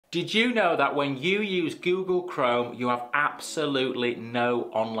Did you know that when you use Google Chrome, you have absolutely no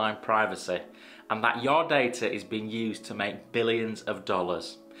online privacy, and that your data is being used to make billions of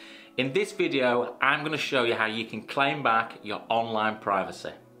dollars? In this video, I'm going to show you how you can claim back your online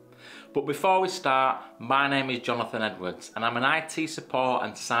privacy. But before we start, my name is Jonathan Edwards, and I'm an IT support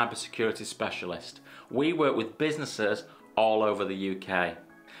and cybersecurity specialist. We work with businesses all over the UK.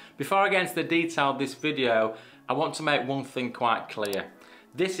 Before I get into the detail of this video, I want to make one thing quite clear.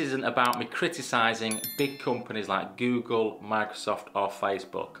 This isn't about me criticising big companies like Google, Microsoft or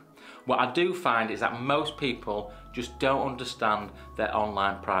Facebook. What I do find is that most people just don't understand their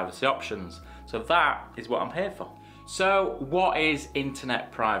online privacy options. So that is what I'm here for. So what is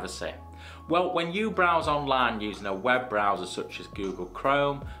internet privacy? Well, when you browse online using a web browser such as Google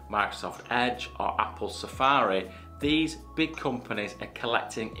Chrome, Microsoft Edge or Apple Safari, these big companies are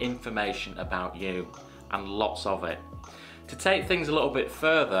collecting information about you, and lots of it. To take things a little bit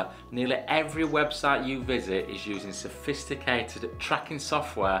further, nearly every website you visit is using sophisticated tracking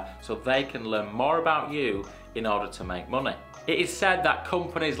software so they can learn more about you in order to make money. It is said that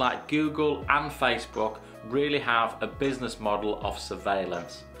companies like Google and Facebook really have a business model of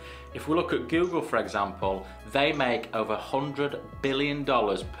surveillance. If we look at Google, for example, they make over $100 billion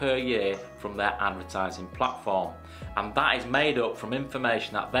per year from their advertising platform, and that is made up from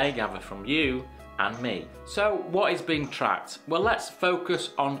information that they gather from you and me. So what is being tracked? Well, let's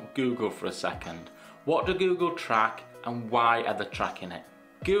focus on Google for a second. What do Google track and why are they tracking it?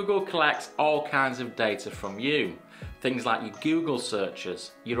 Google collects all kinds of data from you. Things like your Google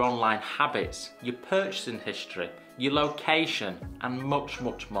searches, your online habits, your purchasing history, your location, and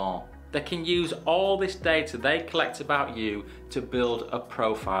much more. They can use all this data they collect about you to build a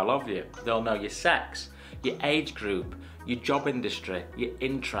profile of you. They'll know your sex, your age group, your job industry, your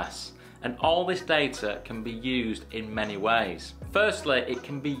interests, and all this data can be used in many ways. Firstly, it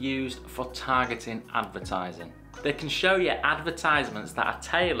can be used for targeting advertising. They can show you advertisements that are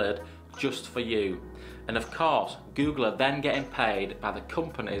tailored just for you. And of course, Google are then getting paid by the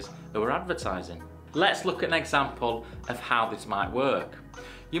companies who are advertising. Let's look at an example of how this might work.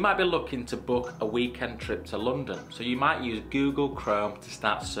 You might be looking to book a weekend trip to London, so you might use Google Chrome to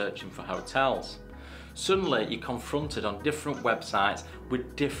start searching for hotels. Suddenly you're confronted on different websites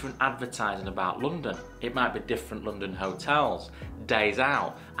with different advertising about London. It might be different London hotels, days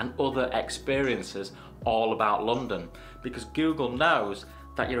out and other experiences all about London, because Google knows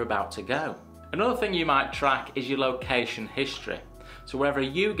that you're about to go. Another thing you might track is your location history. So wherever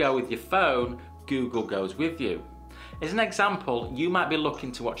you go with your phone, Google goes with you. As an example, you might be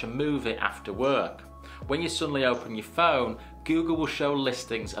looking to watch a movie after work. When you suddenly open your phone, Google will show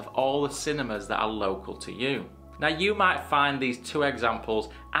listings of all the cinemas that are local to you. Now you might find these two examples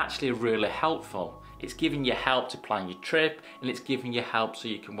actually really helpful. It's giving you help to plan your trip, and it's giving you help so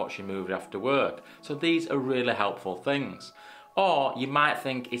you can watch your movie after work. So these are really helpful things. Or you might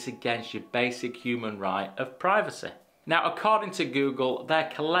think it's against your basic human right of privacy. Now, according to Google,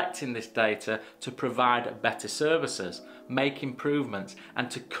 they're collecting this data to provide better services, make improvements, and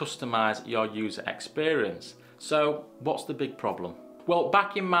to customize your user experience. So what's the big problem? Well,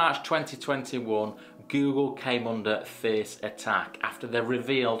 back in March 2021, Google came under fierce attack after they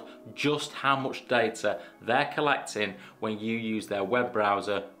revealed just how much data they're collecting when you use their web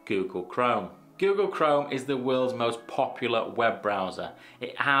browser, Google Chrome. Google Chrome is the world's most popular web browser.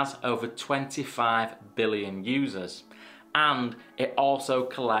 It has over 25 billion users, and it also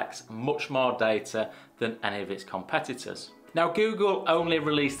collects much more data than any of its competitors. Now, Google only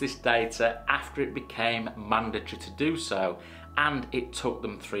released this data after it became mandatory to do so, and it took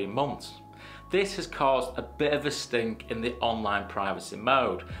them 3 months. This has caused a bit of a stink in the online privacy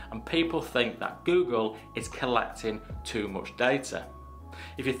mode, and people think that Google is collecting too much data.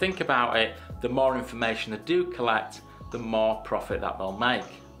 If you think about it, the more information they do collect, the more profit that they'll make.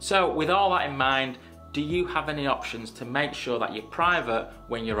 So with all that in mind, do you have any options to make sure that you're private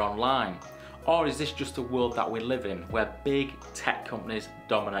when you're online? Or is this just a world that we live in, where big tech companies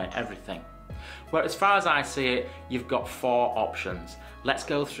dominate everything? Well, as far as I see it, you've got 4 options. Let's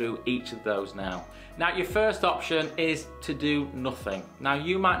go through each of those now. Now, your first option is to do nothing. Now,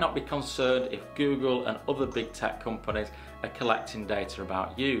 you might not be concerned if Google and other big tech companies are collecting data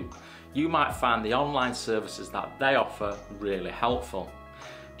about you. You might find the online services that they offer really helpful.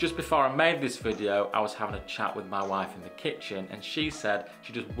 Just before I made this video, I was having a chat with my wife in the kitchen, and she said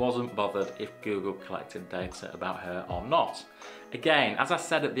she just wasn't bothered if Google collected data about her or not. Again, as I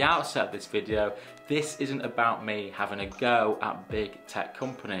said at the outset of this video, this isn't about me having a go at big tech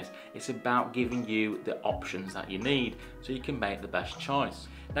companies. It's about giving you the options that you need so you can make the best choice.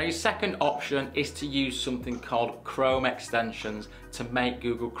 Now your second option is to use something called Chrome extensions to make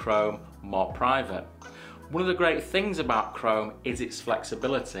Google Chrome more private. One of the great things about Chrome is its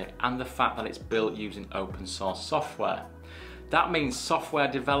flexibility and the fact that it's built using open source software. That means software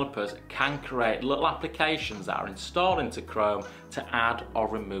developers can create little applications that are installed into Chrome to add or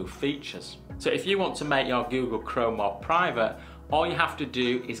remove features. So if you want to make your Google Chrome more private, all you have to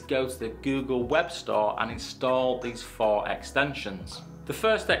do is go to the Google Web Store and install these 4 extensions. The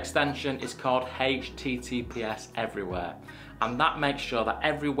first extension is called HTTPS Everywhere, and that makes sure that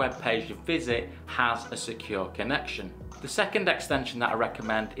every web page you visit has a secure connection. The second extension that I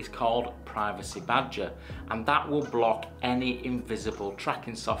recommend is called Privacy Badger, and that will block any invisible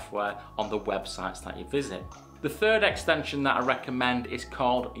tracking software on the websites that you visit. The third extension that I recommend is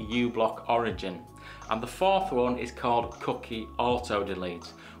called uBlock Origin, and the fourth one is called Cookie Auto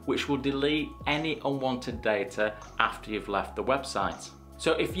Delete, which will delete any unwanted data after you've left the website.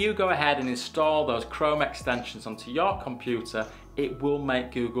 So if you go ahead and install those Chrome extensions onto your computer, it will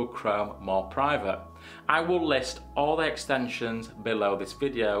make Google Chrome more private. I will list all the extensions below this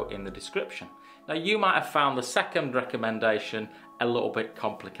video in the description. Now you might have found the second recommendation a little bit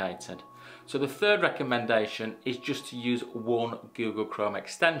complicated. So the third recommendation is just to use one Google Chrome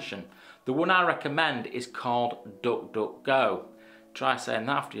extension. The one I recommend is called DuckDuckGo. Try saying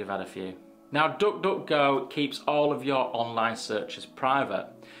that after you've had a few. Now DuckDuckGo keeps all of your online searches private.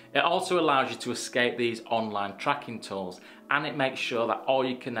 It also allows you to escape these online tracking tools, and it makes sure that all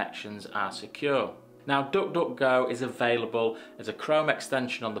your connections are secure. Now DuckDuckGo is available as a Chrome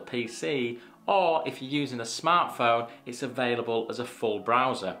extension on the PC, or if you're using a smartphone, it's available as a full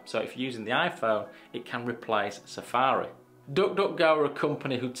browser. So if you're using the iPhone, it can replace Safari. DuckDuckGo are a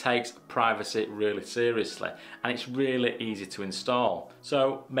company who takes privacy really seriously, and it's really easy to install,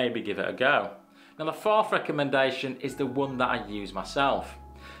 so maybe give it a go. Now the fourth recommendation is the one that I use myself.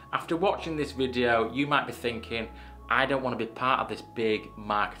 After watching this video, you might be thinking, I don't want to be part of this big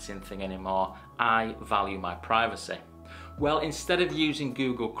marketing thing anymore, I value my privacy. Well, instead of using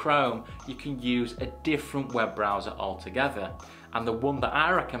Google Chrome, you can use a different web browser altogether, and the one that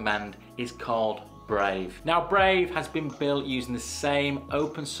I recommend is called Brave. Now Brave has been built using the same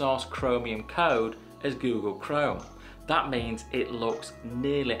open source Chromium code as Google Chrome. That means it looks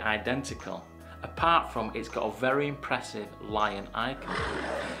nearly identical, apart from it's got a very impressive lion icon.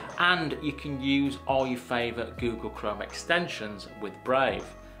 And you can use all your favourite Google Chrome extensions with Brave,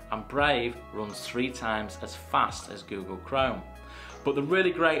 and Brave runs 3 times as fast as Google Chrome. But the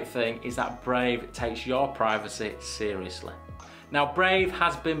really great thing is that Brave takes your privacy seriously. Now Brave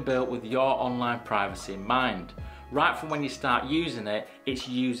has been built with your online privacy in mind. Right from when you start using it, it's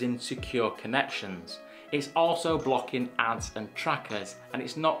using secure connections. It's also blocking ads and trackers, and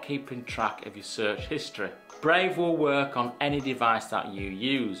it's not keeping track of your search history. Brave will work on any device that you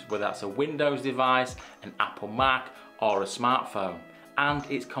use, whether that's a Windows device, an Apple Mac, or a smartphone, and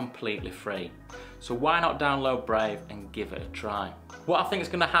it's completely free. So why not download Brave and give it a try? What I think is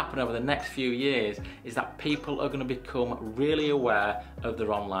going to happen over the next few years is that people are going to become really aware of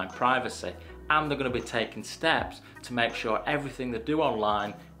their online privacy, and they're going to be taking steps to make sure everything they do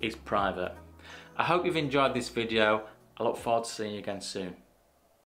online is private. I hope you've enjoyed this video. I look forward to seeing you again soon.